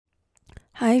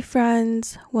Hi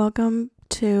friends, welcome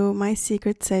to my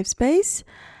secret safe space.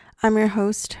 I'm your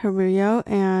host Haruyo,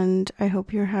 and I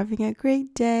hope you're having a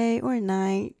great day or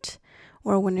night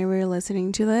or whenever you're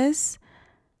listening to this.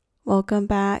 Welcome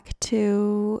back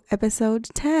to episode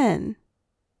 10.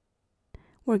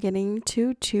 We're getting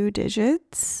to 2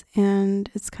 digits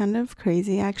and it's kind of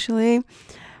crazy actually,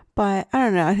 but I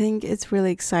don't know, I think it's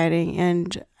really exciting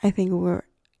and I think we're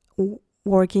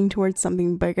working towards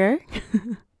something bigger.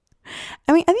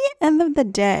 I mean, at the end of the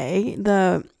day,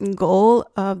 the goal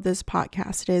of this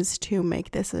podcast is to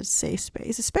make this a safe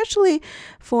space, especially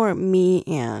for me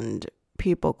and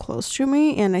people close to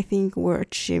me. And I think we're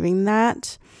achieving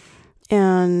that.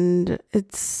 And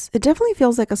it definitely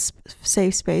feels like a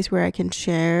safe space where I can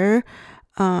share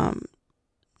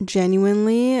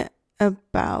genuinely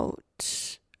about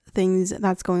things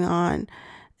that's going on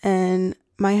in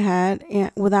my head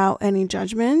and without any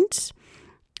judgment.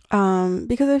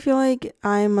 Because I feel like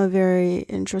I'm a very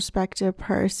introspective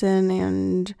person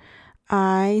and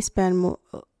I spend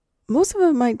most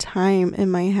of my time in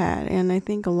my head, and I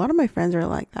think a lot of my friends are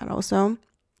like that also.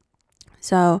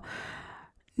 So,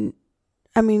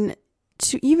 I mean,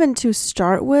 to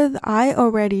start with, I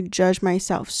already judge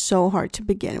myself so hard to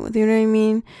begin with, you know what I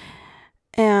mean?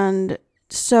 And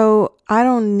so I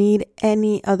don't need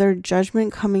any other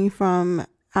judgment coming from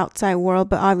outside world,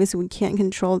 but obviously we can't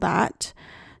control that.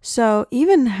 So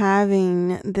even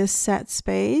having this set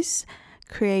space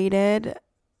created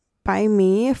by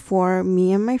me for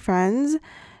me and my friends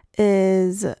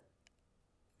is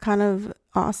kind of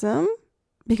awesome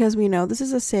because we know this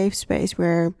is a safe space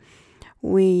where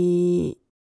we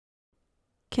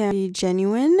can be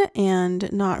genuine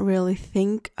and not really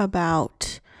think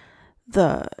about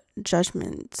the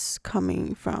judgments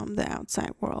coming from the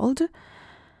outside world.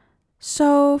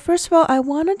 So first of all, I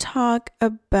want to talk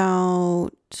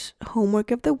about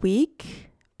homework of the week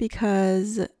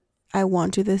because I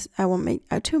want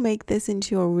to make this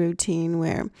into a routine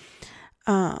where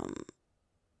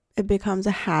it becomes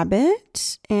a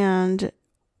habit, and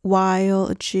while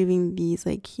achieving these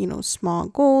small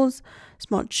goals,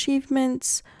 small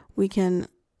achievements,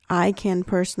 I can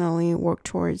personally work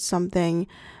towards something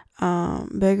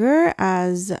bigger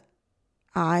as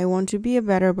I want to be a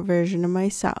better version of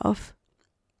myself,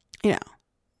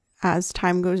 as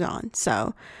time goes on.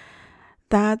 So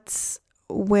that's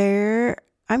where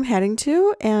I'm heading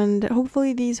to, and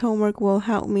hopefully these homework will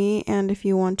help me. And if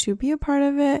you want to be a part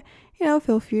of it,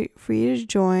 feel free to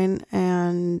join,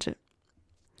 and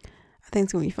I think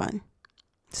it's gonna be fun.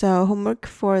 So homework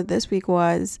for this week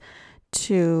was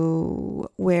to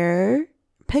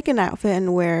pick an outfit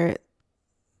and wear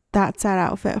that set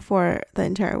outfit for the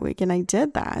entire week, and I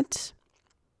did that.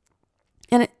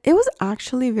 And it was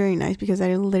actually very nice because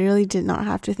I literally did not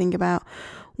have to think about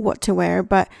what to wear,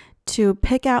 but to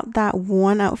pick out that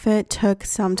one outfit took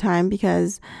some time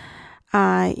because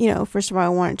first of all, I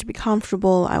wanted to be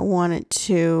comfortable. I wanted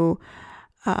to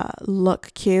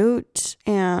look cute,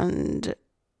 and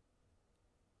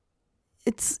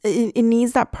it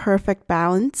needs that perfect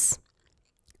balance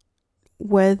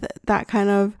with that kind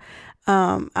of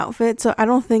outfit. So I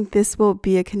don't think this will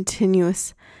be a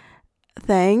continuous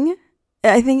thing.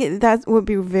 I think that would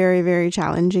be very, very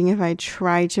challenging if I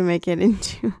try to make it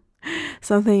into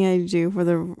something I do for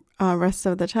the rest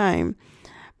of the time.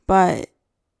 But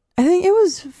I think it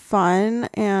was fun,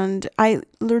 and I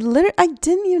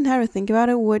didn't even have to think about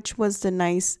it, which was the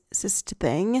nicest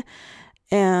thing.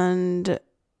 And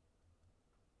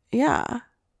yeah,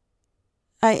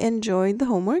 I enjoyed the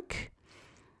homework.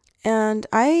 And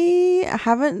I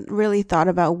haven't really thought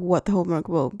about what the homework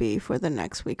will be for the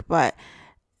next week, but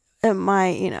it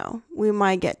might, we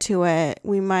might get to it.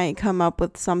 We might come up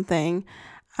with something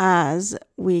as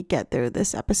we get through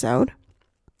this episode.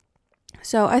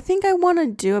 So I think I want to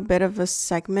do a bit of a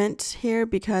segment here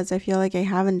because I feel like I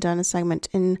haven't done a segment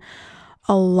in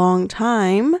a long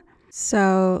time.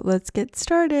 So let's get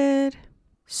started.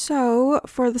 So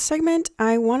for the segment,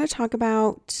 I want to talk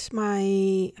about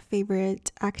my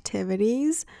favorite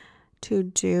activities to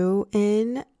do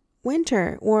in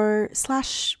winter or /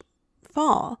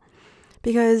 fall,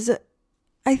 because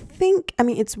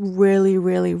it's really,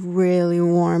 really, really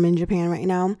warm in Japan right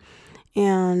now,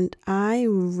 and I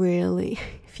really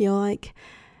feel like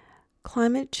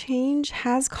climate change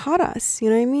has caught us, you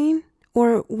know what I mean?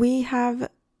 Or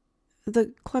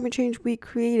the climate change we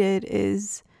created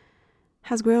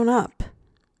has grown up.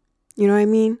 You know what I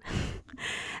mean?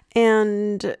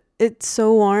 And it's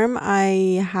so warm.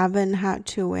 I haven't had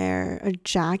to wear a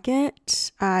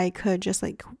jacket. I could just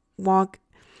walk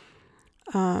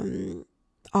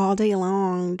all day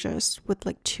long just with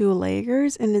 2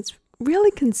 layers, and it's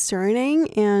really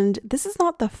concerning, and this is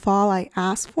not the fall I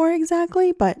asked for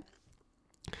exactly, but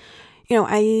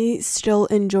I still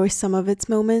enjoy some of its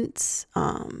moments.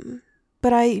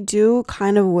 But I do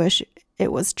kind of wish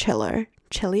it was chillier.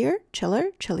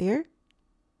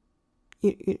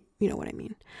 You know what I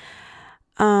mean.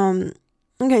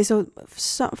 Okay, so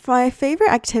my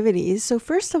favorite activities. So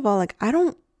first of all, like, I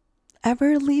don't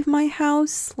ever leave my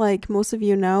house. Like most of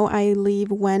you know, I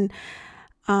leave when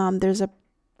there's a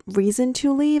reason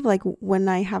to leave, like when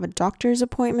I have a doctor's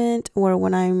appointment or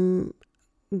when I'm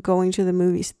going to the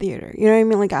movies theater. You know what I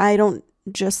mean? Like, I don't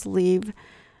just leave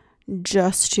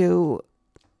just to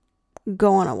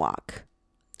go on a walk.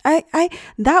 I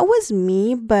that was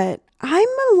me, but I'm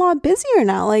a lot busier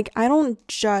now. Like, I don't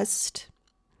just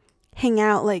hang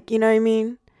out, like, you know what I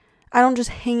mean? I don't just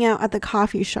hang out at the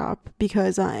coffee shop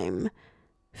because I'm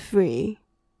free.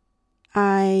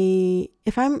 I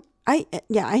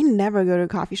never go to a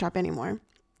coffee shop anymore.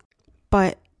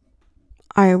 But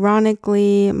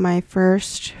ironically, my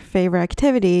first favorite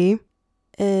activity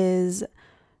is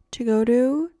to go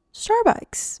to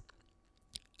Starbucks.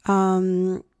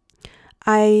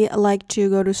 I like to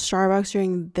go to Starbucks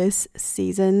during this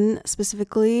season,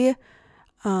 specifically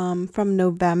from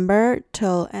November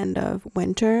till end of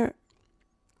winter.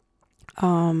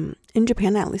 In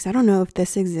Japan, at least, I don't know if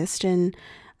this exists in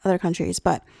other countries,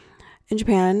 but in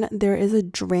Japan, there is a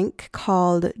drink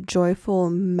called Joyful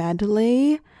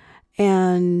Medley,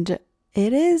 and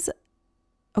it is,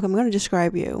 okay, I'm going to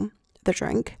describe you the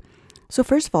drink. So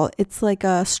first of all, it's like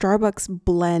a Starbucks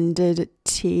blended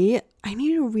tea. I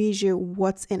need to read you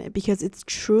what's in it because it's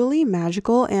truly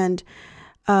magical, and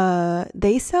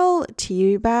they sell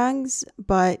tea bags,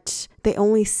 but they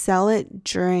only sell it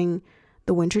during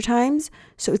the winter times.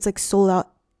 So it's like sold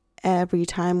out every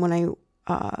time when I'm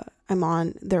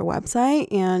on their website,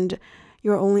 and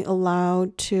you're only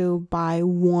allowed to buy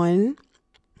one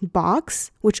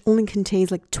box, which only contains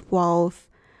like 12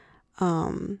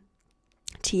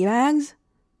 tea bags,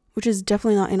 which is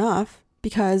definitely not enough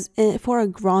because for a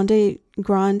grande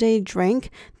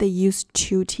drink, they use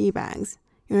 2 tea bags.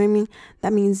 You know what I mean?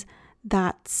 That means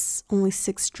that's only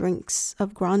 6 drinks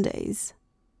of grandes.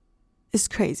 It's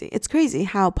crazy. It's crazy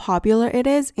how popular it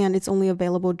is, and it's only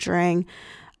available during,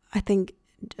 I think,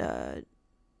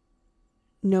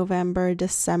 November,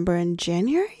 December, and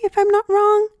January, if I'm not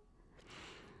wrong.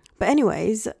 But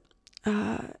anyways,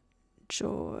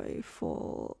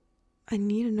 Joyful. I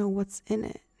need to know what's in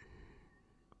it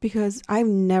because I've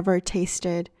never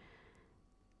tasted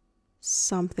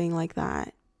something like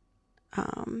that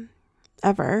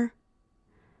ever.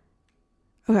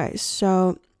 Okay,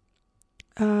 so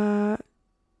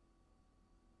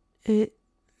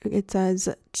it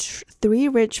says 3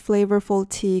 rich flavorful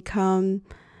tea come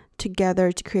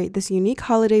together to create this unique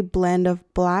holiday blend of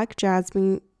black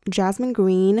jasmine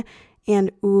green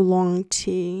and oolong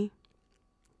tea.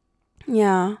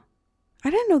 Yeah, I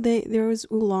didn't know there was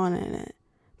oolong in it,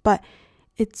 but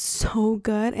it's so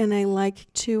good, and I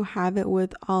like to have it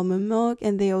with almond milk,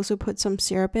 and they also put some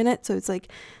syrup in it, so it's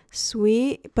like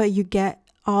sweet, but you get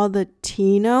all the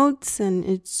tea notes, and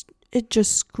it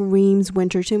just screams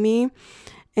winter to me.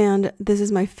 And this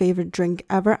is my favorite drink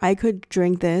ever. I could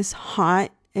drink this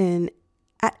hot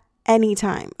at any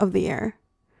time of the year.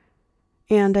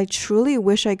 And I truly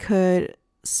wish I could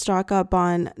stock up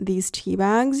on these tea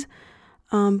bags.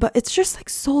 But it's just like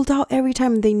sold out every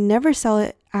time. They never sell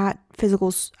it at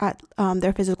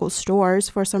their physical stores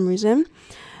for some reason.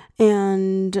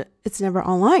 And it's never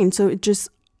online. So it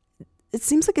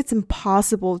seems like it's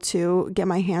impossible to get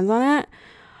my hands on it.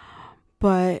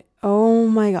 But oh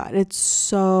my god, it's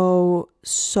so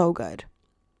good.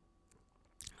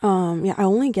 I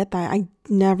only get that. I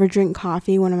never drink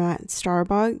coffee when I'm at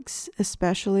Starbucks,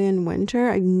 especially in winter.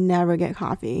 I never get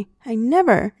coffee. I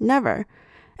never.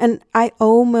 And I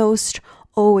almost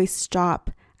always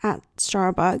stop at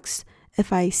Starbucks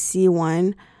if I see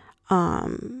one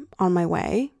on my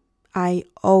way. I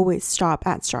always stop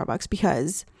at Starbucks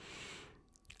because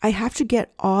I have to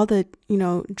get all the,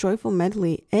 Joyful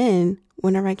Medley in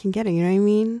whenever I can get it, you know what I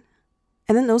mean?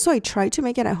 And then also I tried to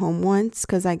make it at home once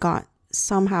because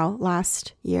somehow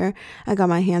last year, I got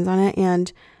my hands on it,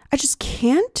 and I just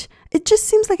can't. It just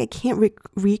seems like I can't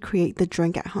recreate the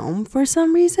drink at home for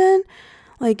some reason.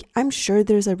 Like, I'm sure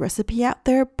there's a recipe out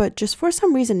there, but just for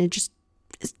some reason, it's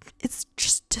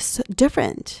just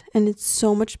different. And it's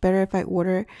so much better if I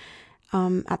order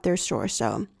at their store.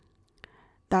 So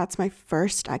that's my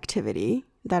first activity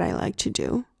that I like to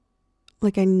do.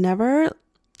 Like, I never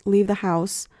leave the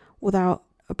house without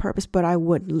a purpose, but I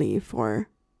would leave for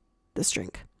this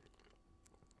drink.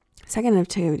 Second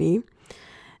activity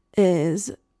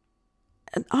is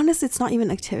honestly, it's not even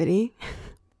an activity,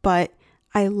 but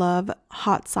I love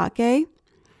hot sake.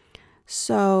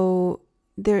 So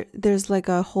there's like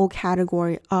a whole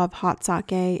category of hot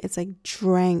sake. It's like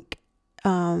drank.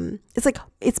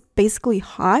 It's basically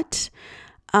hot.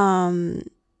 And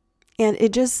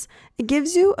it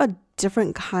gives you a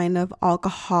different kind of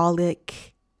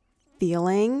alcoholic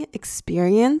feeling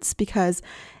experience because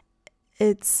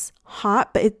it's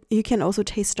hot, but you can also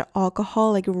taste the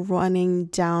alcohol like running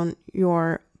down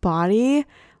your body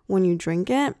when you drink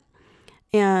it,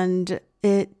 and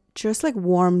it just like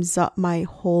warms up my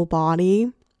whole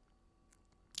body.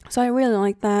 So I really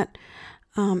like that.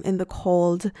 In the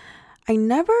cold,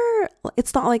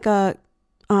 it's not like a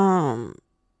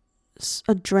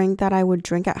drink that I would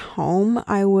drink at home.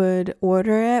 I would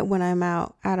order it when I'm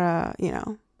out at a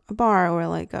bar or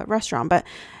like a restaurant, but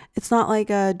it's not like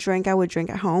a drink I would drink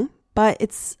at home, but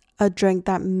it's a drink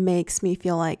that makes me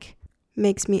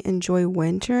enjoy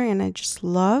winter. And I just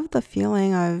love the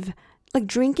feeling of like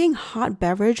drinking hot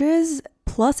beverages,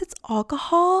 plus it's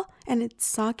alcohol and it's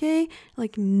sake.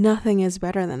 Like nothing is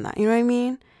better than that. You know what I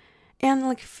mean? And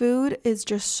like food is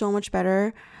just so much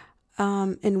better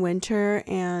in winter,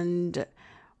 and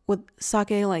with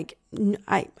sake, like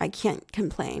I can't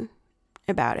complain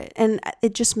about it. And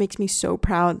it just makes me so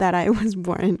proud that I was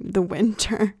born in the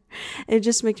winter. It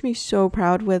just makes me so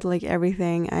proud with like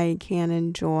everything I can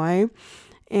enjoy,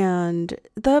 and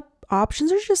the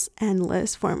options are just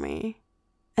endless for me.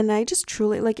 And I just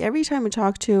truly, like, every time I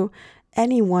talk to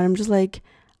anyone, I'm just like,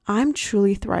 I'm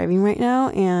truly thriving right now,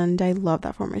 and I love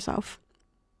that for myself.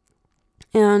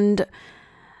 And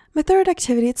my third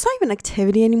activity, it's not even an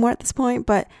activity anymore at this point,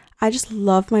 but I just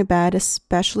love my bed,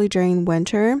 especially during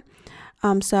winter.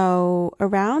 So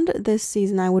around this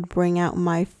season, I would bring out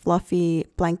my fluffy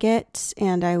blanket,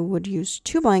 and I would use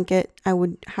 2 blankets. I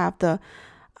would have the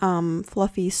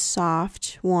fluffy,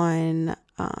 soft one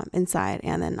inside,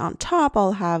 and then on top,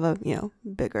 I'll have a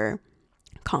bigger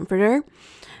comforter.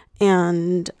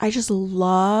 And I just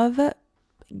love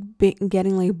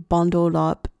getting like bundled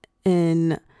up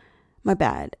in my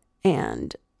bed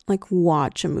and like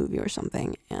watch a movie or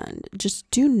something and just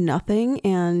do nothing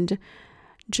and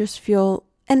just feel,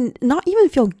 and not even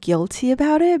feel guilty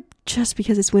about it just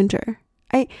because it's winter.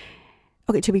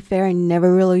 To be fair, I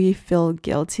never really feel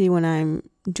guilty when I'm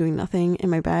doing nothing in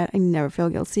my bed. I never feel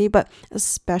guilty, but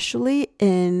especially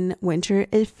in winter,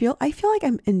 I feel like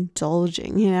I'm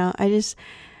indulging, I just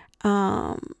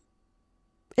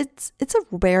it's a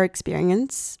rare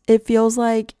experience. It feels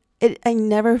like I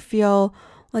never feel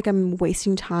like I'm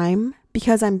wasting time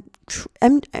because I'm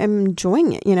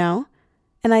enjoying it,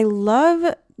 and I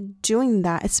love doing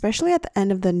that, especially at the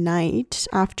end of the night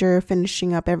after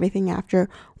finishing up everything, after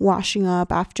washing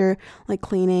up, after like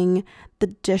cleaning the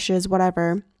dishes,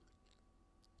 whatever.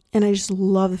 And I just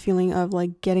love the feeling of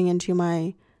like getting into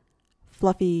my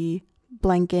fluffy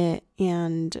blanket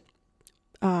and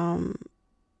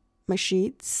my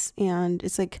sheets, and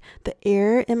it's like the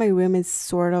air in my room is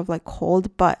sort of like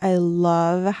cold, but I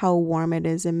love how warm it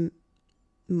is in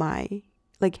my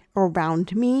like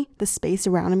around me, the space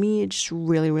around me. It's just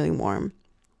really, really warm.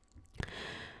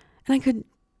 And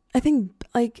I think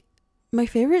like my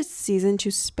favorite season to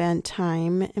spend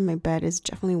time in my bed is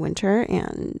definitely winter.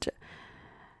 And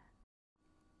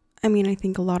I mean, I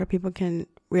think a lot of people can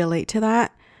relate to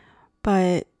that,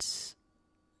 but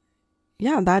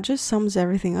yeah, that just sums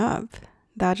everything up.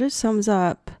 That just sums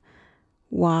up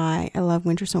why I love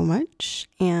winter so much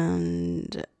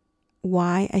and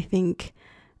why I think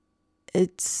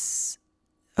it's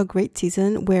a great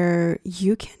season where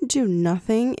you can do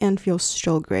nothing and feel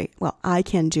still great. Well, I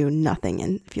can do nothing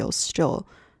and feel still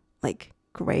like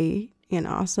great and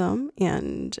awesome.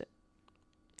 And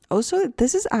also,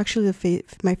 this is actually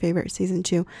my favorite season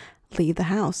to leave the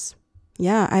house.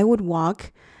 Yeah, I would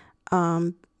walk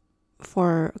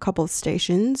for a couple of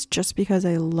stations just because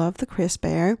I love the crisp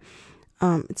air.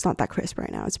 It's not that crisp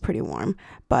right now. It's pretty warm,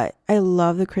 but I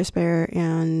love the crisp air,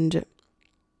 and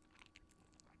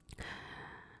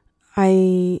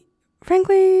I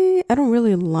don't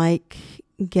really like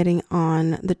getting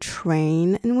on the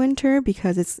train in winter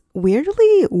because it's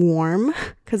weirdly warm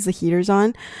because the heater's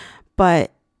on,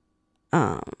 but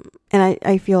and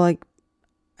I feel like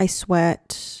I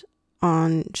sweat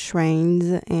on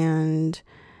trains, and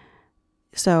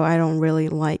so I don't really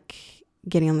like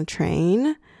getting on the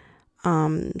train.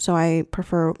 So I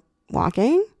prefer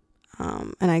walking,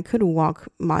 and I could walk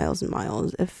miles and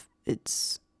miles if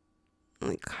it's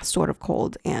like sort of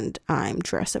cold and I'm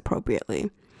dressed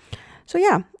appropriately. So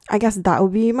yeah, I guess that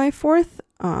would be my fourth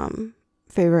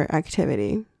favorite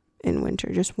activity in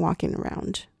winter, just walking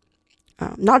around.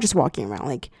 Not just walking around,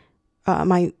 like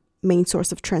my main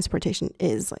source of transportation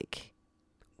is like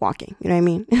walking, you know what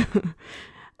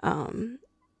I mean?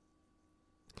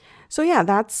 So yeah,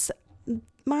 that's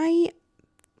my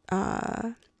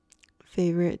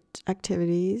favorite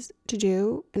activities to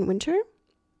do in winter.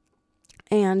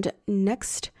 And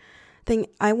next thing,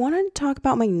 I want to talk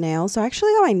about my nails. So I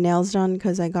actually got my nails done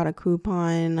because I got a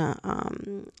coupon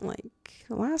like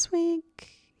last week.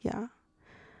 Yeah.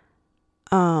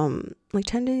 Like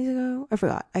 10 days ago. I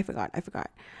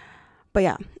forgot. But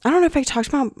yeah, I don't know if I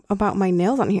talked about my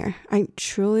nails on here. My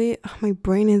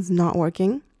brain is not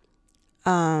working.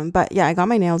 But yeah, I got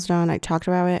my nails done. I talked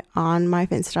about it on my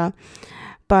Finsta.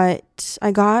 But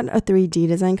I got a 3D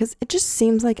design because it just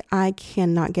seems like I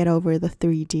cannot get over the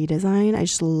 3D design. I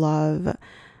just love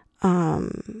how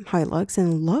it looks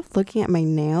and love looking at my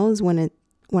nails when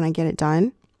I get it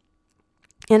done.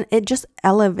 And it just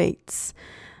elevates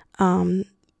the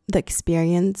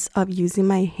experience of using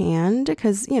my hand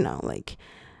because, you know, like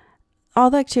all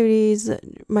the activities,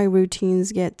 my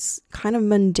routines gets kind of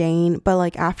mundane. But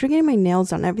like after getting my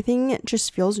nails done, everything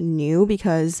just feels new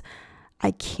because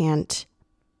I can't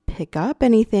pick up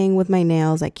anything with my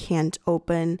nails. I can't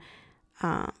open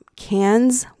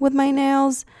cans with my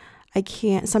nails.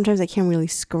 Sometimes I can't really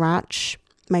scratch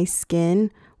my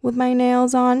skin with my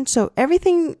nails on. So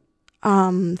everything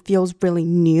feels really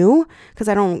new because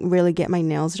I don't really get my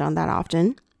nails done that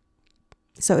often.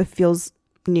 So it feels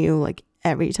new like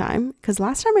every time. Because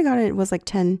last time I got it was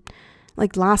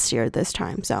like last year this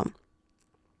time. So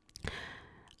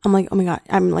I'm like, oh my God,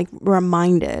 I'm like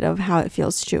reminded of how it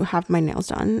feels to have my nails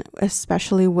done,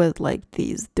 especially with like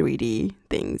these 3D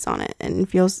things on it. And it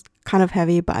feels kind of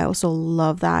heavy, but I also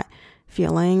love that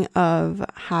feeling of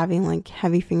having like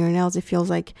heavy fingernails. It feels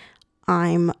like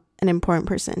I'm an important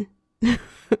person. I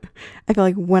feel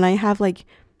like when I have like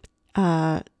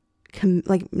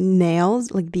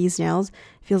nails, like these nails,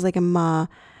 it feels like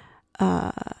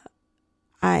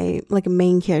I like a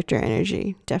main character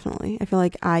energy. Definitely. I feel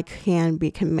like I can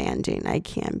be commanding. I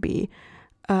can be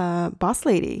a boss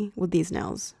lady with these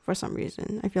nails for some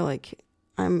reason. I feel like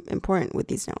I'm important with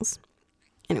these nails.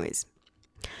 Anyways,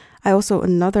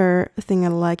 another thing I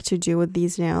like to do with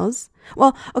these nails.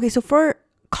 Well, okay, so for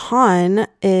con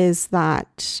is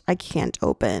that I can't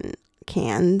open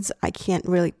cans. I can't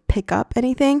really pick up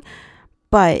anything,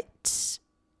 but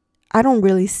I don't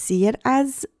really see it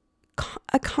as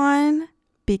a con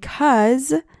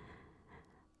because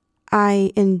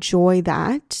I enjoy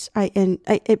that.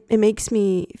 It makes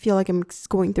me feel like I'm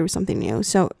going through something new.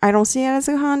 So I don't see it as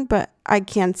a con, but I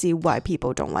can see why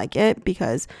people don't like it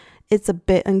because it's a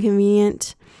bit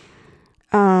inconvenient.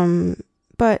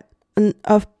 But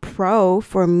a pro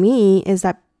for me is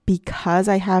that because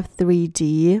I have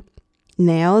 3D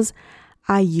nails,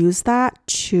 I use that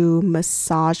to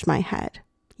massage my head.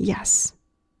 Yes,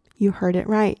 you heard it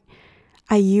right.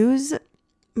 I use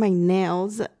my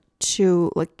nails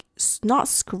to like not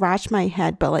scratch my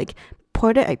head, but like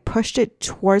I pushed it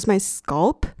towards my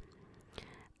scalp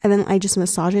and then I just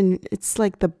massage it, and it's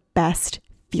like the best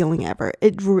feeling ever.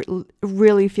 It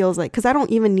really feels like, because I don't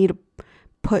even need to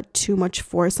put too much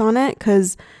force on it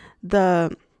because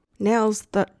the nails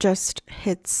that just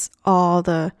hits all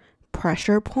the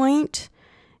pressure point,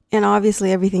 and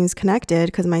obviously everything's connected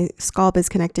because my scalp is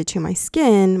connected to my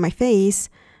skin, my face,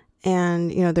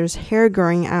 and you know there's hair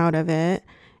growing out of it,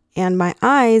 and my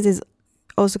eyes is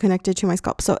also connected to my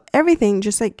scalp, so everything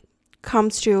just like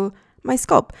comes to my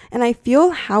scalp, and I feel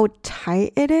how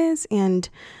tight it is, and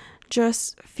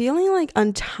just feeling like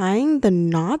untying the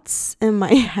knots in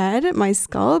my head, my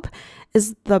scalp,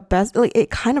 is the best. Like it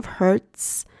kind of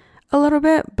hurts a little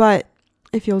bit, but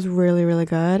it feels really, really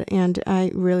good, and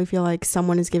I really feel like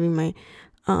someone is giving me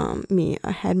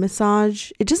a head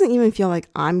massage. It doesn't even feel like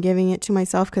I'm giving it to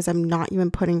myself because I'm not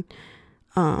even putting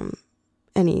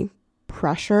any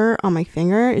pressure on my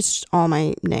finger. It's just all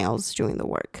my nails doing the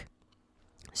work.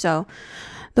 So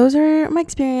those are my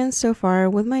experience so far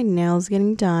with my nails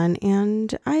getting done,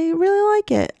 and I really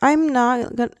like it. I'm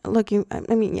not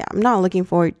looking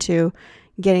forward to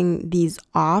getting these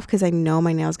off because I know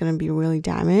my nail's going to be really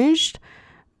damaged,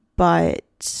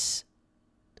 but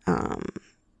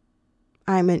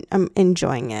I'm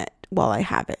enjoying it while I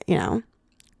have it, you know.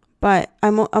 But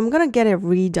I'm going to get it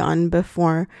redone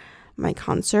before my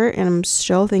concert, and I'm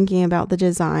still thinking about the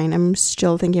design. I'm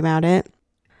still thinking about it.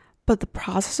 But the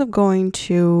process of going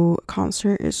to a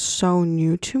concert is so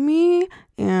new to me,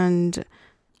 and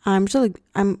I'm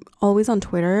always on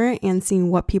Twitter and seeing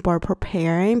what people are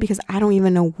preparing because I don't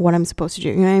even know what I'm supposed to do.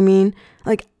 You know what I mean?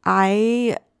 Like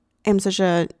I am such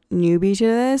a newbie to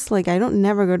this. Like I don't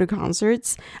never go to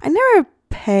concerts. I never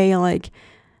pay like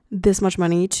this much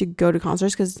money to go to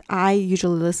concerts, because I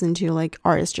usually listen to like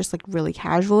artists just like really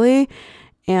casually,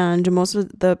 and most of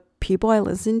the people I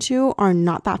listen to are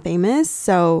not that famous,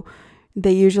 so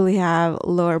they usually have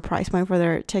lower price point for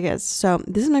their tickets. So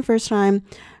this is my first time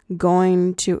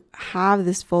going to have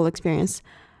this full experience.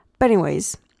 But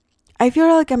anyways, I feel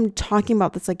like I'm talking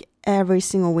about this like every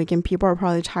single week and people are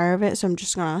probably tired of it, so I'm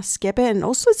just gonna skip it. And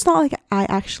also, it's not like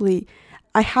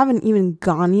I haven't even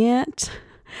gone yet,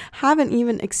 haven't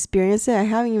even experienced it, I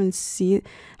haven't even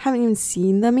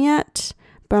seen them yet,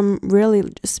 but I'm really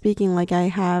speaking like I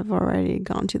have already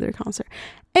gone to their concert.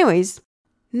 Anyways,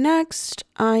 next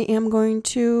I am going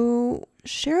to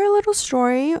share a little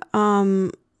story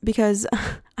because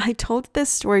I told this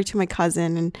story to my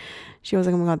cousin and she was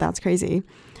like, oh my god, that's crazy.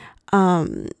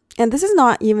 And this is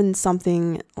not even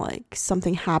something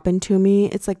happened to me.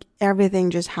 It's like everything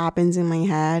just happens in my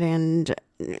head, and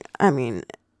I mean,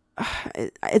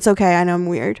 it's okay. I know I'm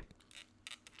weird.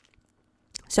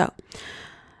 So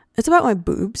it's about my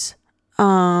boobs.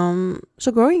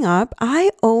 So growing up, I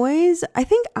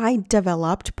think I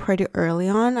developed pretty early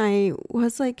on. I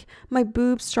was like, my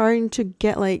boobs starting to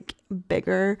get like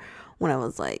bigger when I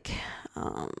was like,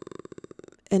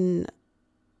 in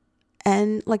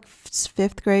like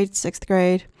 5th grade, 6th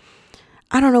grade.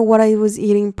 I don't know what I was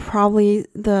eating, probably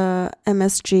the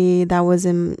MSG that was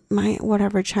in my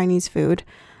whatever Chinese food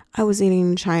I was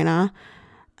eating in China.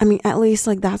 I mean, at least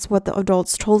like that's what the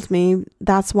adults told me.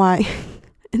 That's why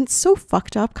it's so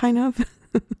fucked up kind of.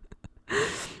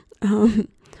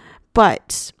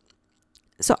 But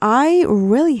so I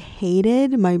really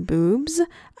hated my boobs.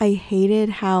 I hated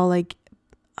how like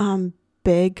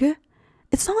big.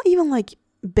 It's not even like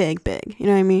big, you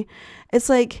know what I mean? It's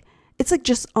like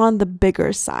just on the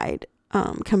bigger side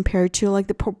compared to like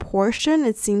the proportion.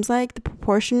 It seems like the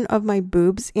proportion of my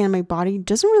boobs and my body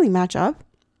doesn't really match up.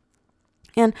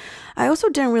 And I also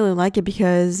didn't really like it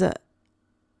because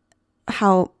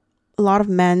how a lot of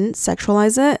men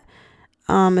sexualize it,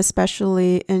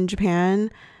 especially in Japan.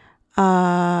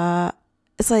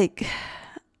 It's like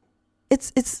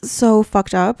it's so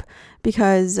fucked up,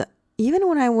 because even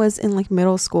when I was in like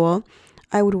middle school,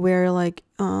 I would wear like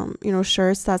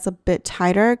shirts that's a bit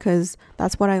tighter because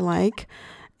that's what I like,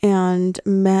 and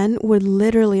men would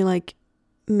literally like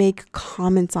make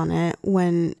comments on it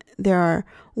when they're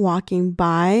walking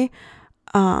by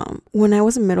when I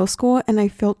was in middle school, and I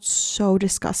felt so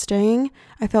disgusting.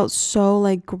 I felt so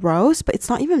like gross, but it's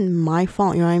not even my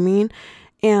fault, you know what I mean?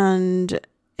 And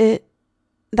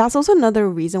that's also another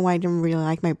reason why I didn't really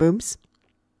like my boobs.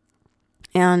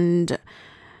 And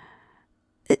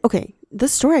okay, the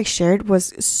story I shared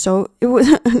was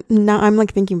now I'm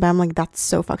like thinking back, I'm like, that's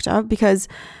so fucked up, because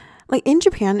like in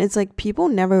Japan, it's like people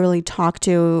never really talk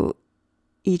to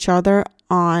each other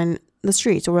on the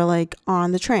streets or like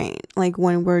on the train. Like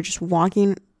when we're just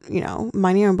walking,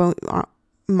 minding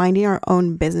our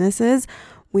own businesses,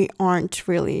 we aren't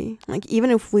really like, even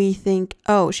if we think,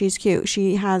 oh, she's cute,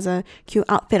 she has a cute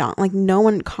outfit on, like no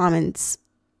one comments,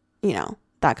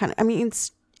 that kind of, I mean,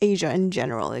 it's Asia in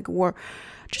general, like we're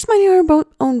just minding our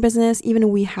own business. Even if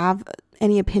we have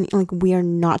any opinion, like we are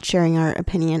not sharing our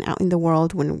opinion out in the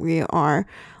world when we are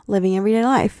living everyday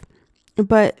life.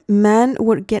 But men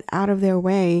would get out of their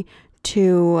way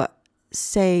to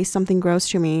say something gross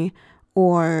to me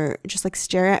or just like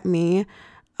stare at me.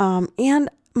 And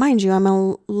mind you, I'm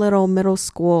a little middle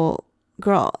school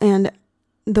girl, and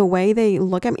the way they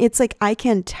look at me, it's like I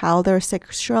can tell they're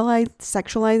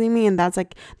sexualizing me, and that's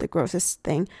like the grossest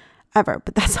thing ever.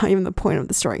 But that's not even the point of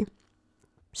the story.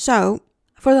 So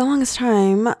for the longest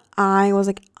time, I was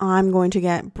like, I'm going to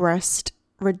get breast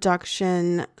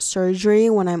reduction surgery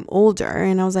when I'm older,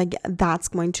 and I was like, that's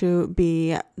going to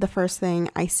be the first thing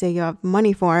I save up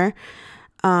money for,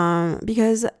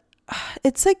 because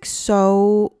it's like,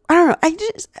 so I don't know, I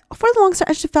just, for the longest time,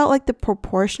 I just felt like the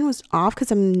proportion was off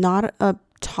because I'm not a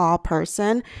tall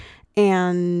person,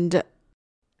 and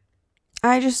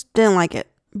I just didn't like it.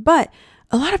 But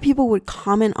a lot of people would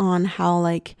comment on how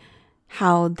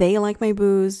they like my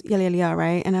boobs,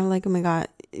 right? And I'm like, oh my god,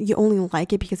 you only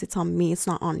like it because it's on me, it's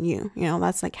not on you.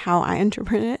 That's like how I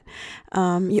interpret it.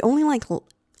 You only like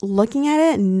looking at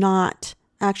it, not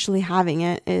actually having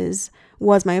it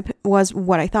was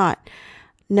what I thought.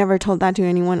 Never told that to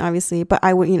anyone, obviously, but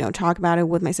I would, talk about it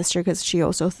with my sister because she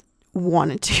also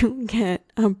wanted to get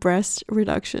a breast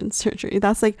reduction surgery.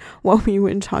 That's like what we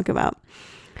would talk about.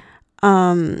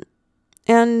 And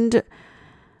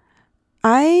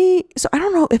I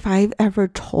don't know if I've ever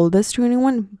told this to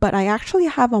anyone, but I actually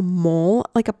have a mole,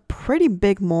 like a pretty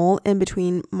big mole in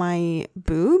between my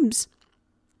boobs.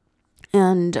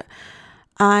 And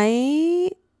I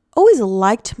always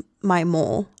liked my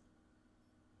mole.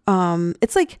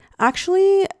 It's like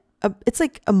actually it's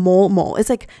like a mole. It's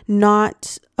like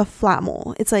not a flat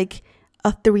mole. It's like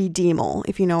a 3D mole,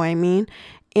 if you know what I mean.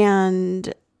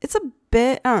 And it's a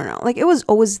bit, I don't know, like it was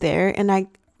always there, and I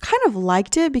kind of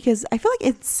liked it because I feel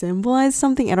like it symbolized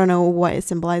something. I don't know what it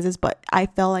symbolizes, but I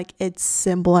felt like it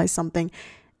symbolized something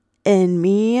in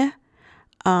me.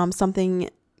 Something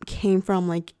came from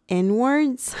like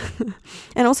inwards.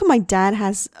 And also my dad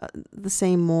has the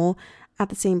same mole at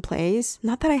the same place.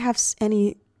 Not that I have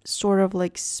any sort of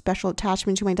like special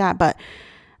attachment to my dad, but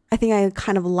I think I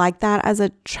kind of liked that as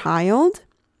a child.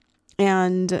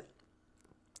 And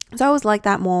so I always liked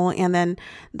that mole. And then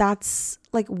that's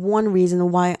like one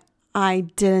reason why I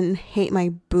didn't hate my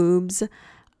boobs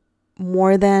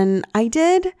more than I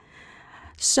did.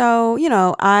 So, you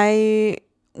know, I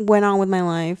went on with my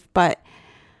life. But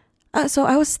so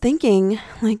I was thinking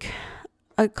like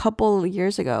a couple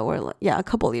years ago, I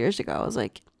was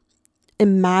like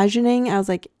imagining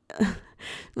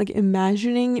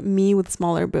imagining me with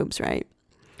smaller boobs, right?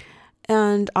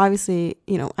 And obviously,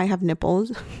 you know, I have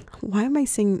nipples. Why am I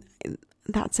saying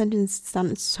that sentence?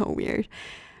 Sounded so weird.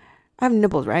 I have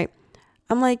nipples, right?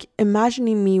 I'm like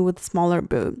imagining me with smaller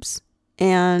boobs,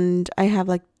 and I have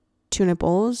like 2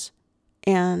 nipples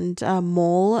and a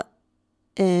mole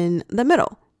in the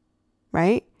middle,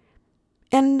 right?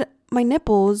 And my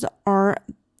nipples are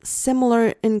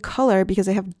similar in color because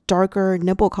I have darker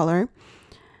nipple color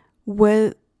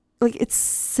with like it's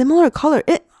similar color.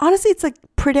 It honestly, it's like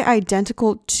pretty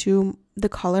identical to the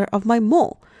color of my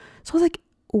mole. So I was like,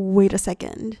 wait a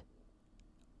second.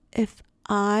 If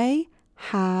I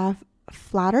have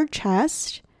flatter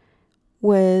chest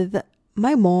with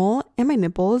my mole and my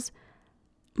nipples,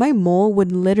 my mole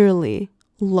would literally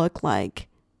look like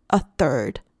a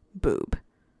third boob,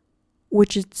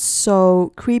 which is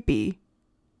so creepy.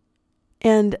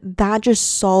 And that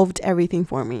just solved everything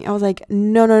for me. I was like,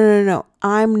 no.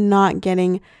 I'm not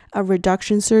getting a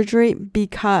reduction surgery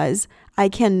because I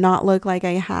cannot look like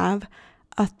I have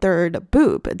a third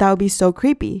boob. That would be so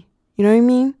creepy. You know what I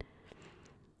mean?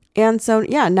 And so,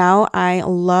 yeah, now I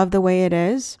love the way it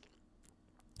is.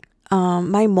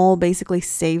 My mole basically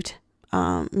saved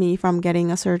me from getting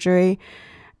a surgery.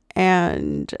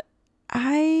 And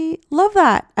I love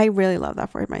that. I really love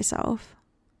that for myself.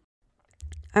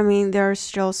 I mean, there are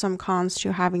still some cons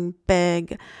to having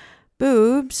big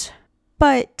boobs,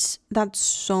 but that's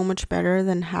so much better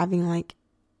than having like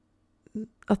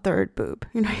a third boob.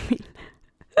 You know what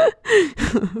I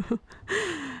mean?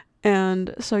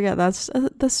 And so, yeah, that's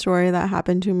the story that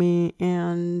happened to me.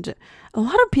 And a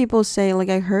lot of people say, like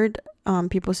I heard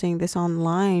people saying this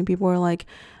online. People were like,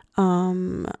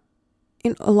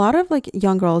 a lot of like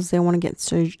young girls, they want to get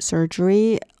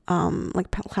surgery, like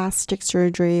plastic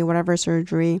surgery, whatever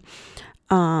surgery,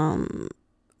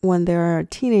 when they're a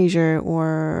teenager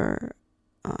or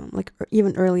like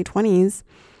even early 20s.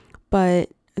 But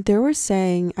they were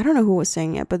saying, I don't know who was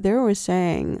saying it, but they were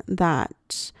saying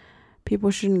that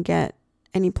people shouldn't get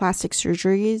any plastic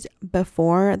surgeries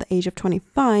before the age of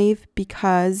 25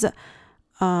 because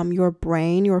your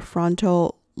brain, your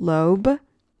frontal lobe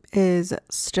is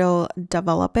still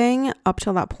developing up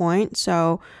till that point.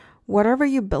 So whatever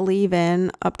you believe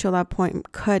in up till that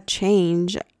point could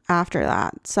change after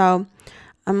that. So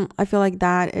I feel like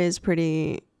that is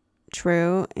pretty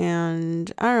true.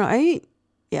 And I don't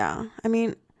know, I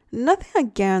mean, nothing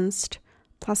against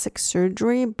plastic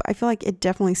surgery, but I feel like it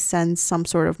definitely sends some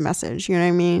sort of message, you know what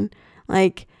I mean?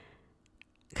 Like,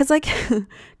 cause like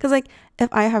if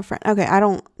I have friends, okay, I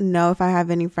don't know if I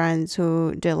have any friends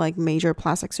who did like major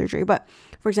plastic surgery, but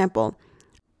for example,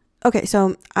 okay,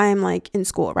 so I'm like in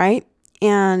school, right?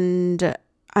 And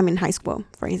I'm in high school,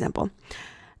 for example,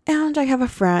 and I have a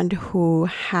friend who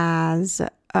has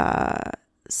a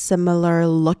similar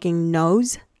looking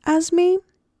nose as me,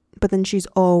 but then she's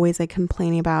always like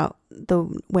complaining about the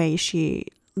way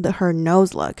her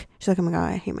nose look. She's like, oh my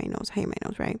God, I hate my nose,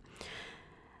 right?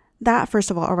 That first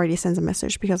of all already sends a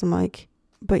message because I'm like,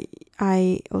 but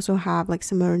I also have like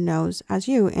similar nose as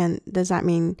you, and does that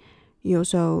mean you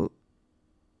also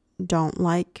don't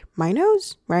like my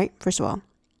nose, right? First of all,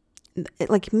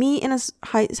 like me in a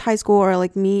high school, or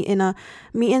like me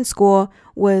in school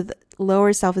with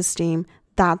lower self-esteem,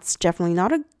 that's definitely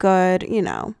not a good,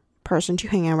 person to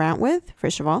hang around with,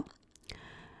 first of all.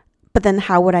 But then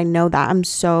how would I know that? I'm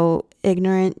so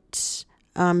ignorant.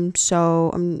 I'm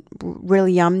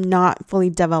really young, not fully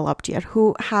developed yet.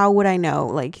 How would I know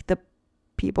like the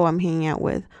people I'm hanging out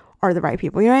with are the right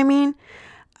people? You know what I mean?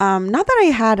 Not that I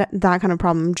had that kind of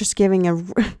problem. I'm just giving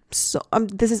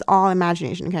this is all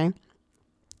imagination, okay?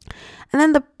 And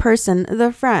then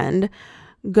the friend,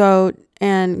 go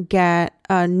and get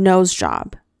a nose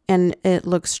job, and it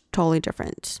looks totally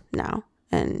different now.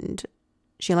 And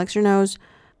she likes her nose,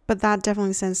 but that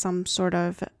definitely sends some sort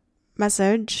of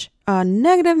message, a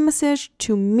negative message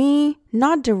to me,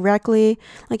 not directly.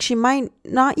 Like, she might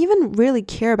not even really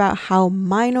care about how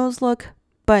my nose look,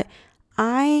 but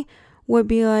I would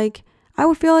feel like,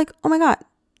 oh my God,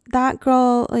 that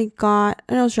girl like got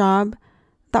a nose job.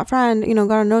 That friend,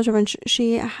 got a nose job, and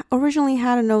she originally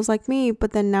had a nose like me,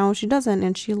 but then now she doesn't,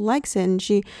 and she likes it, and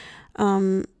she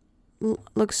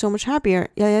looks so much happier.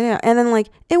 Yeah. And then, like,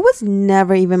 it was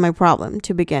never even my problem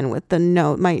to begin with.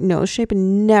 My nose shape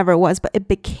never was, but it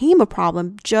became a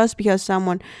problem just because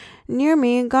someone near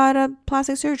me got a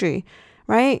plastic surgery,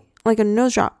 right? Like a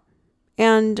nose job.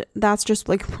 And that's just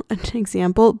like an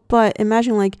example. But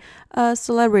imagine like a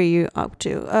celebrity you up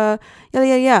to.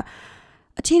 Yeah.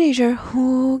 A teenager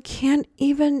who can't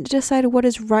even decide what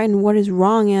is right and what is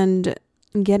wrong, and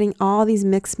getting all these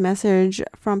mixed message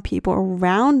from people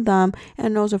around them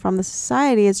and also from the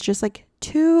society. It's just like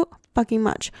too fucking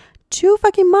much.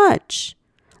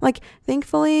 Like,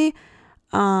 thankfully,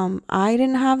 I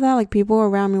didn't have that. Like, people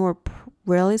around me were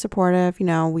really supportive.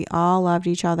 We all loved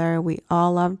each other. We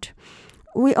all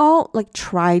like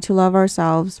try to love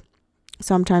ourselves.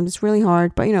 Sometimes it's really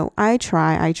hard, but I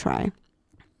try.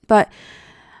 But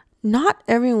not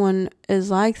everyone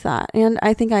is like that. And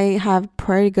I think I have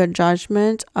pretty good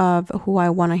judgment of who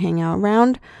I want to hang out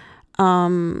around.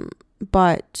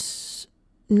 But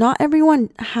not everyone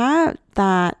had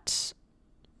that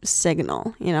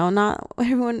signal, not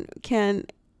everyone can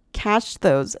catch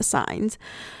those signs.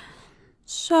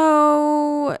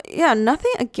 So yeah,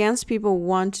 nothing against people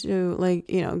want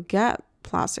to get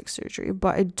plastic surgery,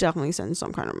 but it definitely sends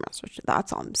some kind of message.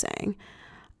 That's all I'm saying.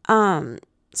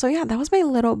 So yeah, that was my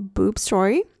little boob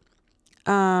story.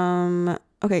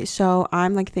 Okay, so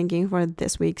I'm like thinking for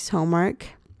this week's homework.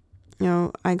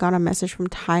 I got a message from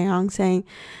Taeyang saying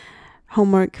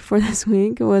homework for this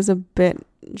week was a bit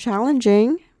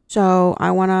challenging. So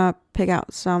I want to pick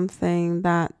out something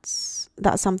that's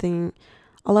something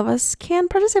all of us can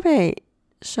participate.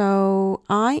 So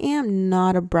I am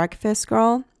not a breakfast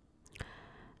girl.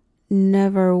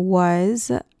 Never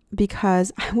was.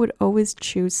 Because I would always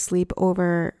choose sleep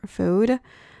over food,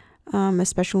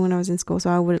 especially when I was in school. So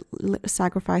I would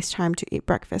sacrifice time to eat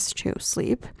breakfast to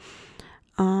sleep.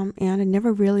 And I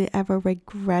never really ever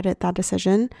regretted that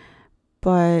decision.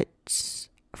 But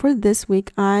for this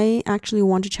week, I actually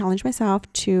want to challenge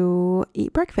myself to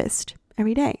eat breakfast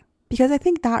every day. Because I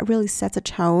think that really sets a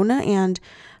tone. And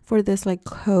for this like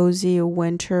cozy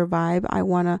winter vibe, I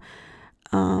want to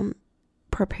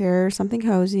prepare something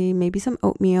cozy, maybe some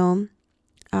oatmeal,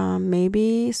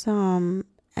 maybe some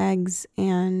eggs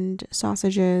and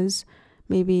sausages,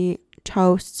 maybe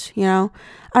toast, I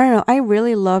don't know. I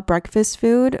really love breakfast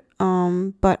food,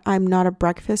 but I'm not a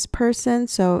breakfast person,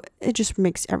 so it just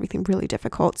makes everything really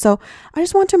difficult. So I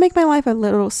just want to make my life a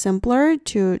little simpler,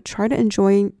 to try to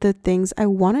enjoy the things I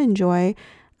want to enjoy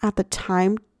at the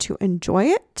time to enjoy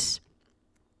it.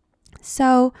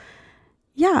 So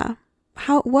yeah.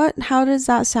 How does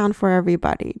that sound for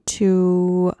everybody,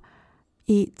 to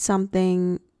eat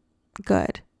something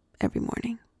good every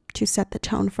morning to set the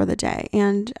tone for the day?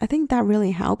 And I think that really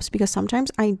helps, because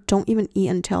sometimes I don't even eat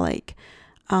until like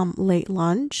late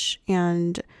lunch,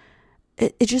 and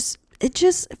it just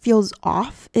feels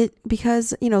off.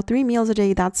 Because 3 meals a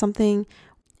day, that's something,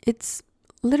 it's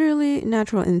literally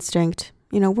natural instinct.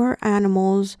 We're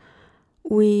animals,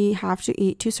 we have to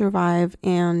eat to survive,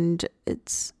 and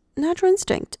it's natural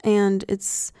instinct, and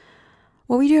it's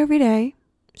what we do every day.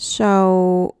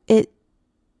 So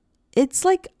it's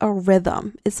like a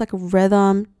rhythm. It's like a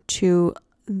rhythm to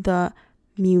the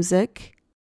music,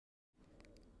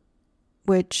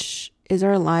 which is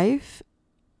our life.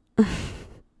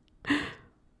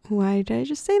 Why did I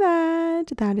just say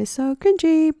that? That is so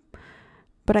cringy.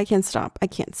 But I can't stop.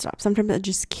 Sometimes I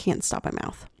just can't stop my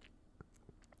mouth.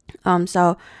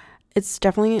 So it's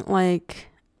definitely like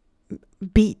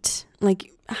beat,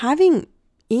 like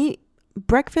eat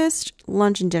breakfast,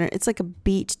 lunch, and dinner. It's like a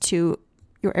beat to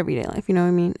your everyday life. You know what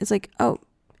I mean? It's like,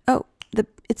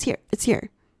 it's here.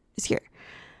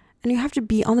 And you have to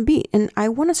be on the beat. And I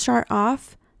want to start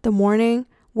off the morning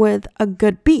with a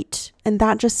good beat, and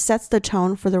that just sets the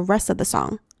tone for the rest of the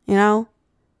song,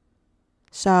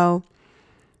 So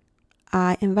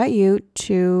I invite you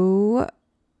to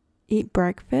eat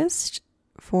breakfast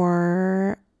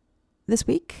for this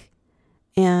week.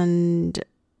 And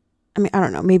I mean, I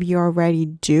don't know, maybe you already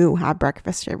do have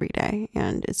breakfast every day,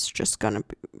 and it's just gonna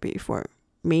be for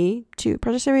me to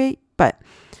participate. But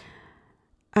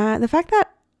the fact that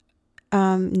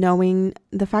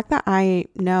the fact that I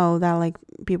know that like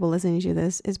people listening to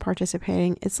this is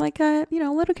participating, it's like a, you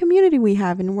know, little community we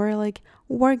have, and we're like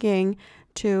working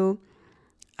to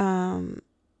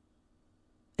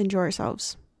enjoy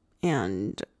ourselves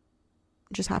and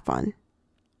just have fun,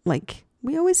 like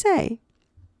we always say.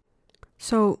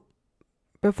 So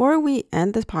before we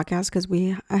end this podcast, because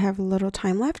I have a little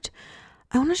time left,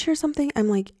 I want to share something. I'm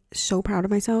like so proud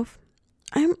of myself.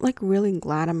 I'm like really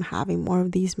glad I'm having more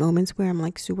of these moments where I'm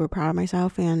like super proud of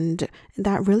myself, and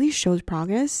that really shows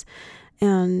progress.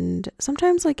 And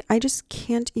sometimes like I just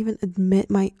can't even admit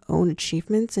my own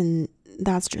achievements, and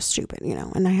that's just stupid, you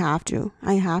know, and I have to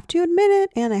admit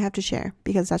it, and I have to share,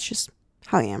 because that's just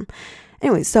how I am.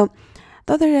 Anyway, so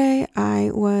the other day I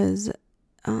was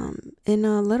in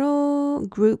a little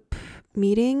group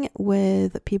meeting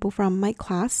with people from my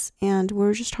class, and we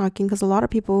were just talking, because a lot of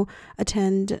people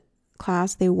attend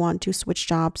class, they want to switch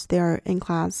jobs, they're in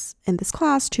this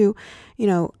class to, you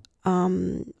know,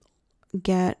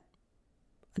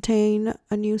 attain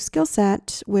a new skill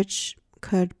set, which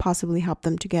could possibly help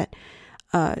them to get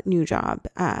a new job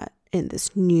in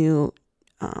this new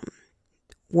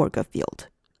field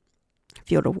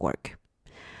of work.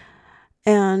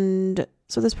 And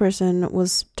so this person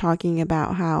was talking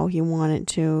about how he wanted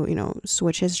to, you know,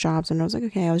 switch his jobs. And I was like,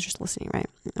 okay, I was just listening, right?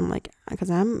 I'm like, because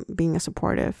I'm being a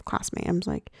supportive classmate. I'm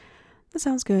like, that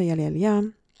sounds good, yada, yada,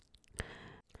 yada.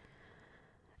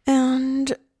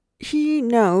 And he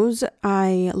knows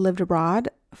I lived abroad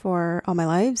for all my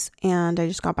lives, and I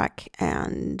just got back,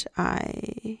 and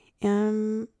I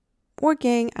am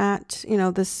working at, you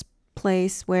know, this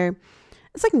place where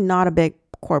it's like not a big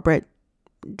corporate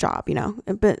job, you know,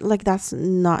 but like that's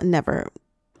not what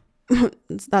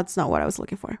I was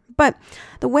looking for. But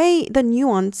the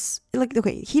nuance, like,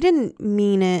 okay, he didn't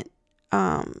mean it,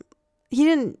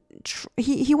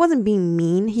 he wasn't being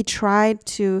mean. He tried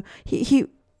to, he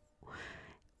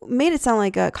made it sound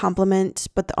like a compliment,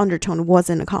 but the undertone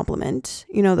wasn't a compliment,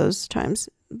 you know, those times.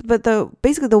 But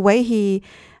basically the way he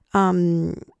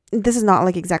this is not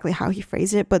like exactly how he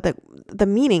phrased it, but the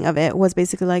meaning of it was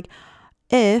basically like,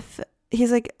 if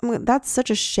he's like, that's such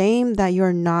a shame that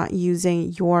you're not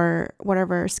using your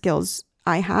whatever skills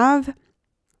I have.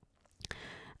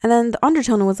 And then the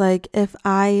undertone was like, if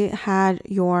I had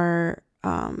your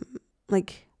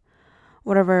like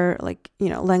whatever, like, you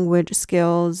know, language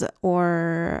skills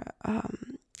or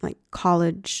like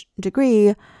college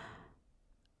degree,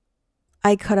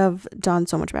 I could have done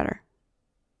so much better.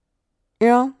 You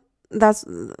know, that's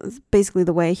basically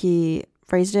the way he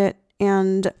phrased it.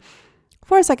 And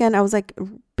for a second, I was like,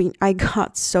 I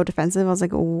got so defensive. I was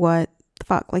like, what the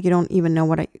fuck? Like, you don't even know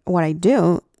what I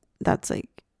do. That's like,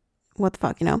 what the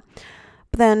fuck, you know?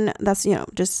 But then that's, you know,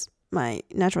 just my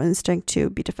natural instinct to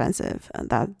be defensive. And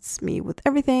that's me with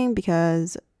everything,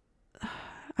 because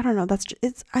I don't know.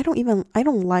 I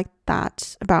don't like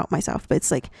that about myself, but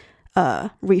it's like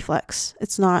a reflex.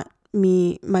 It's not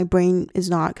me. My brain is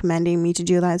not commanding me to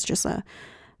do that. It's just a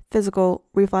physical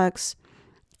reflex.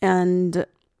 And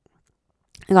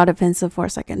I got defensive for a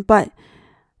second, but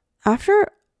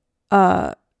after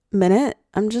a minute,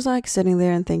 I'm just like sitting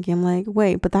there and thinking, I'm like,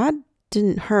 wait, but that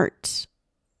didn't hurt.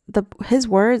 His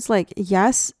words, like,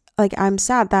 yes, like I'm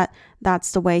sad that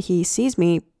that's the way he sees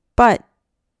me, but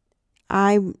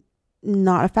I'm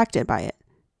not affected by it.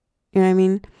 You know what I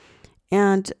mean?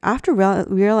 And after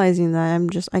realizing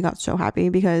that, I got so happy,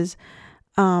 because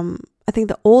I think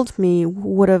the old me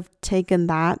would have taken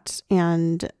that,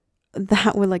 and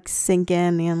that would like sink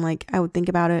in, and like I would think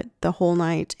about it the whole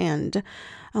night, and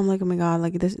I'm like, oh my god,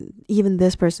 like this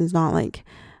person's not like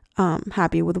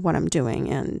happy with what I'm doing,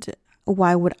 and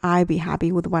why would I be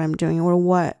happy with what I'm doing, or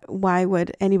why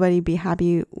would anybody be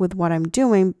happy with what I'm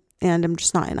doing, and I'm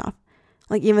just not enough.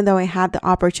 Like, even though I had the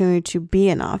opportunity to be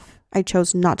enough, I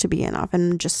chose not to be enough,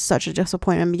 and just such a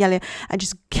disappointment. I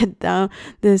just get down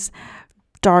this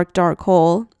dark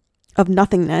hole of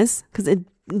nothingness, because it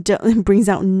brings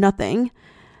out nothing.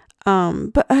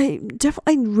 But I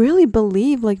really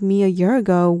believe, like, me a year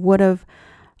ago would have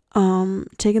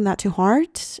taken that to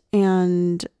heart,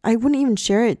 and I wouldn't even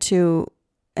share it to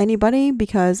anybody,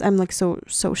 because I'm like so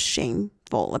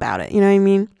shameful about it, you know what I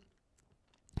mean?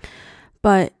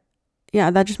 But yeah,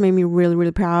 that just made me really,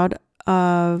 really proud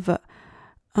of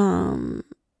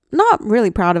not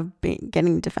really proud of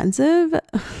getting defensive.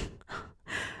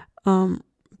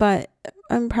 But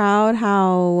I'm proud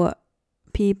how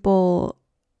people,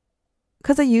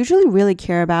 because I usually really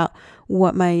care about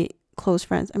what my close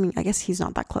friends, I mean, I guess he's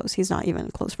not that close, he's not even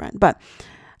a close friend, but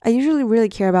I usually really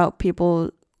care about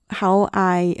people, how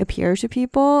I appear to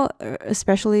people,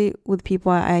 especially with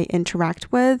people I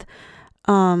interact with.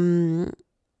 But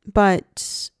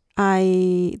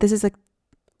this is like,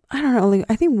 I don't know, like,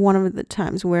 I think one of the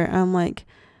times where I'm like,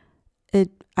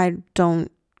 I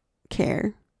don't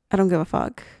care. I don't give a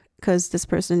fuck, because this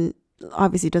person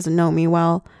obviously doesn't know me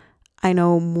well. I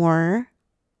know more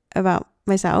about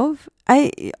myself.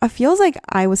 It feels like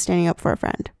I was standing up for a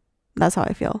friend. That's how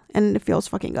I feel, and it feels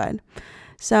fucking good.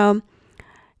 So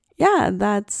yeah,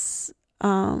 that's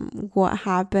what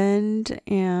happened.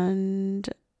 And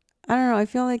I don't know, I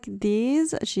feel like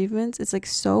these achievements, it's like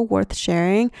so worth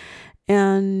sharing.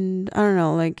 And I don't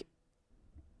know, like,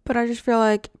 but I just feel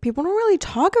like people don't really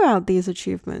talk about these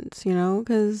achievements,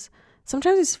 because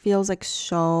sometimes it feels like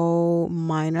so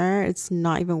minor, it's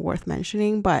not even worth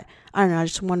mentioning. But I don't know, I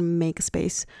just want to make a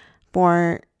space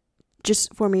for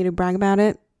me to brag about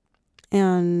it.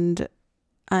 And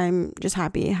I'm just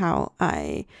happy how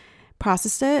I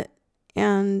processed it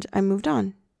and I moved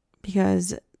on,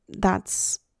 because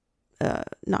that's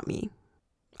not me.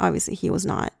 Obviously he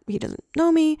doesn't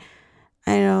know me.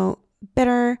 I know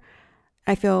better.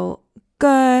 I feel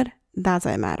good. That's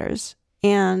what matters.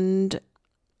 And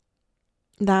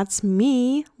that's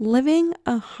me living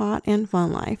a hot and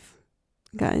fun life.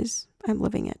 Guys, I'm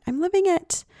living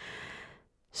it.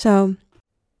 So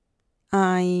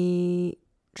I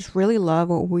just really love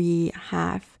what we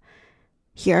have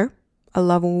here. I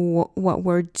love what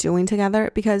we're doing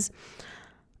together, because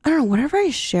I don't know, whatever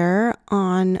I share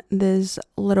on this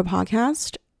little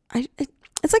podcast,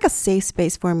 it's like a safe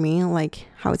space for me, like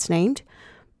how it's named.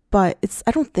 But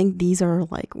I don't think these are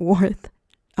like worth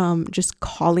just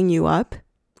calling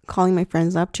my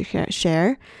friends up to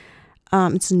share.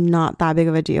 It's not that big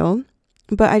of a deal.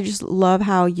 But I just love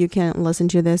how you can listen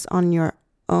to this on your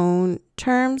own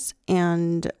terms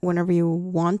and whenever you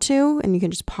want to, and you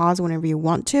can just pause whenever you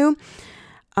want to.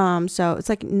 So it's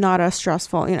like not a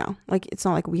stressful, like it's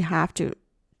not like we have to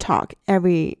talk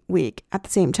every week at the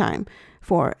same time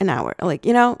for an hour. Like,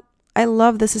 I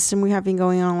love the system we have been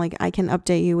going on. Like, I can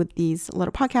update you with these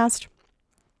little podcast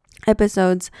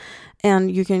episodes,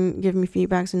 and you can give me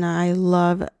feedbacks, and I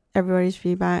love everybody's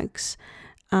feedbacks.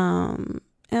 And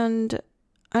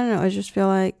I don't know, I just feel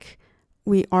like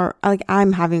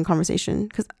I'm having a conversation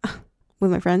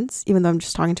with my friends, even though I'm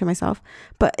just talking to myself.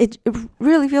 But it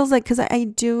really feels like, because I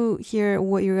do hear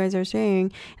what you guys are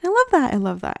saying, and I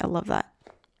love that.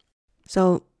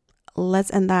 So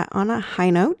let's end that on a high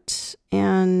note.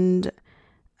 And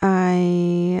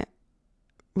I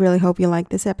really hope you like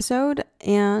this episode,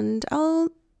 and I'll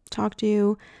talk to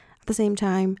you at the same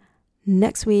time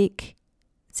next week,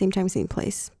 same time, same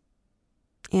place.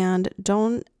 And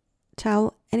don't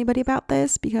tell anybody about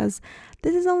this, because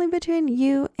this is only between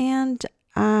you and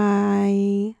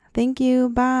I. Thank you.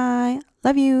 Bye.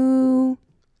 Love you.